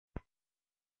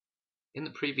In the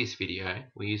previous video,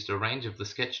 we used a range of the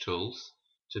sketch tools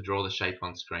to draw the shape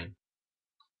on screen.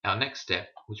 Our next step,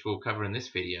 which we'll cover in this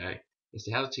video, is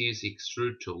how to use the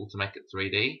Extrude tool to make it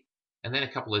 3D, and then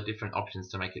a couple of different options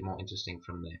to make it more interesting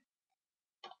from there.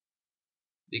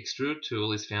 The Extrude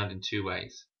tool is found in two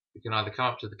ways. We can either come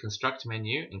up to the Construct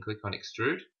menu and click on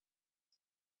Extrude,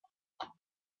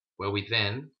 where we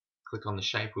then click on the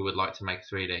shape we would like to make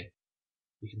 3D.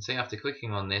 You can see after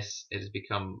clicking on this, it has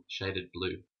become shaded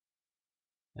blue.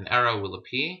 An arrow will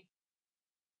appear,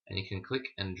 and you can click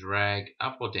and drag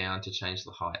up or down to change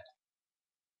the height.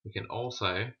 You can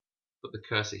also put the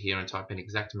cursor here and type in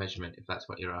exact measurement if that's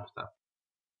what you're after.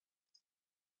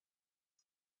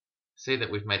 See that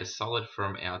we've made a solid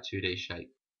from our 2D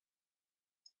shape.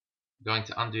 I'm going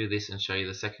to undo this and show you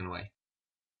the second way.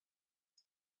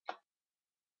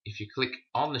 If you click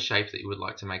on the shape that you would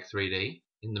like to make 3D,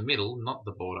 in the middle, not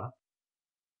the border,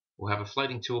 we'll have a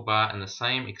floating toolbar and the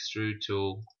same Extrude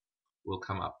tool will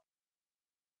come up.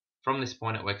 From this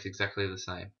point it works exactly the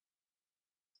same.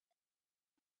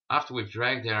 After we've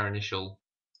dragged our initial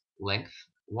length,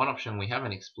 one option we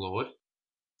haven't explored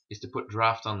is to put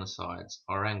draft on the sides,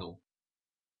 or angle.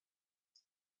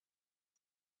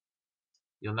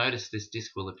 You'll notice this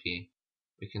disc will appear.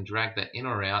 We can drag that in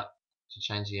or out to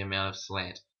change the amount of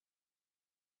slant.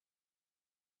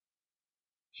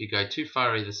 If you go too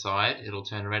far either side, it'll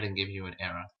turn red and give you an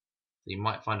error. So you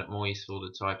might find it more useful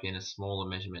to type in a smaller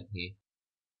measurement here.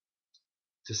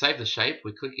 To save the shape,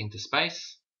 we click into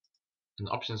space, and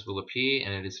options will appear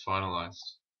and it is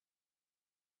finalized.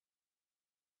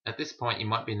 At this point you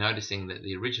might be noticing that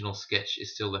the original sketch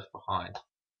is still left behind.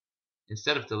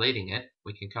 Instead of deleting it,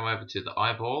 we can come over to the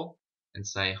eyeball and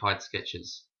say hide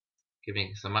sketches,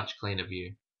 giving us a much cleaner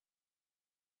view.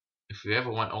 If you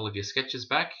ever want all of your sketches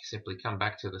back, simply come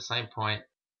back to the same point,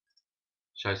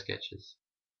 show sketches.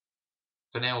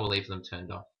 For now we'll leave them turned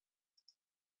off.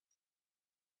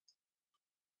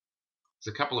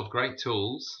 There's a couple of great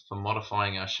tools for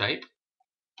modifying our shape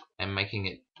and making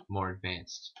it more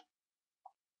advanced.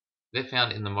 They're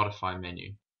found in the Modify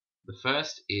menu. The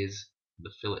first is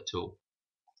the Fillet tool.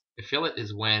 A fillet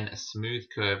is when a smooth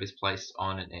curve is placed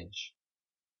on an edge.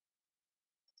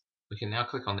 We can now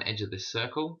click on the edge of this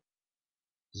circle,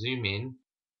 zoom in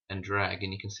and drag,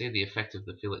 and you can see the effect of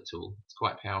the Fillet tool. It's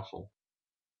quite powerful.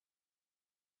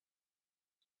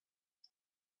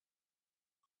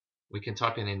 We can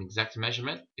type in an exact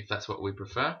measurement if that's what we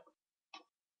prefer,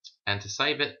 and to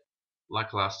save it,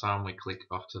 like last time, we click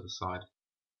off to the side.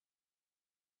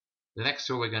 The next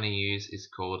tool we're going to use is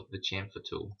called the Chamfer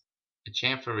tool. A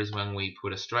chamfer is when we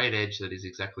put a straight edge that is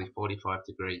exactly 45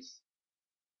 degrees.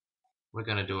 We're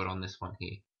going to do it on this one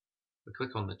here. We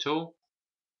click on the tool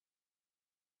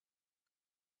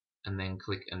and then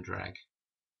click and drag.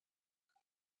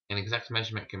 An exact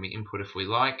measurement can be input if we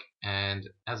like, and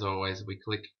as always we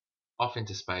click off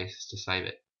into space to save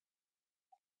it.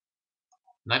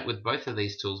 Note with both of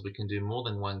these tools we can do more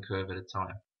than one curve at a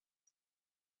time.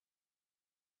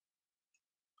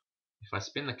 If I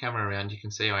spin the camera around, you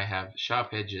can see I have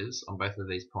sharp edges on both of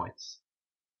these points.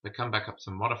 If I come back up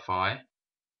to Modify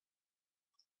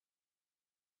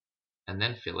and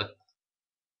then Fillet,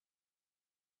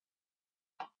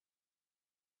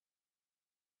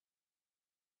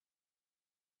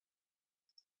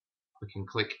 we can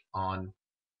click on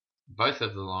both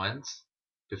of the lines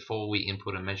before we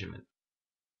input a measurement.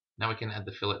 Now we can add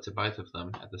the fillet to both of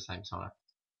them at the same time.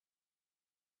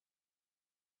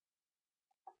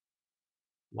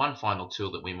 One final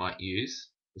tool that we might use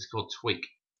is called Tweak,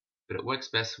 but it works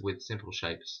best with simple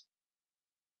shapes.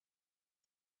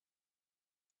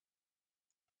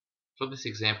 For this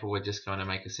example, we're just going to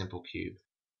make a simple cube.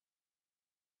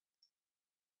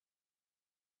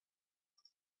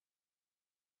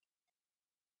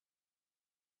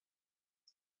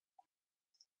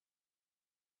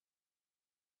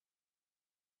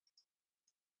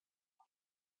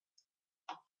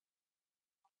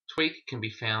 Tweak can be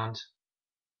found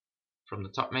from the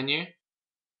top menu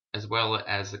as well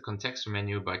as the context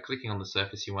menu by clicking on the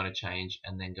surface you want to change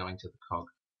and then going to the cog.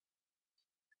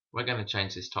 We're going to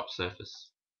change this top surface.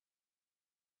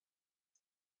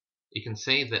 You can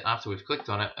see that after we've clicked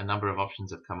on it, a number of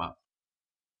options have come up.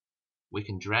 We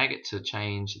can drag it to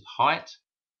change the height,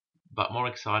 but more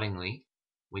excitingly,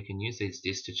 we can use these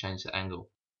discs to change the angle.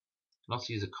 We can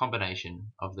also use a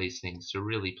combination of these things to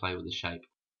really play with the shape.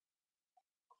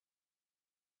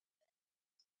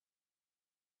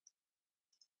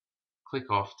 Click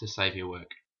off to save your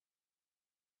work.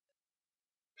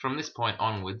 From this point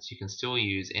onwards, you can still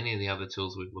use any of the other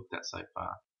tools we've looked at so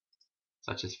far,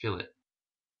 such as Fillet.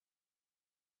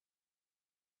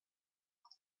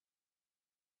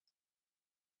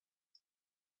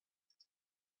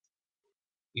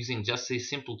 Using just these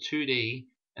simple 2D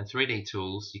and 3D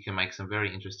tools, you can make some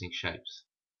very interesting shapes.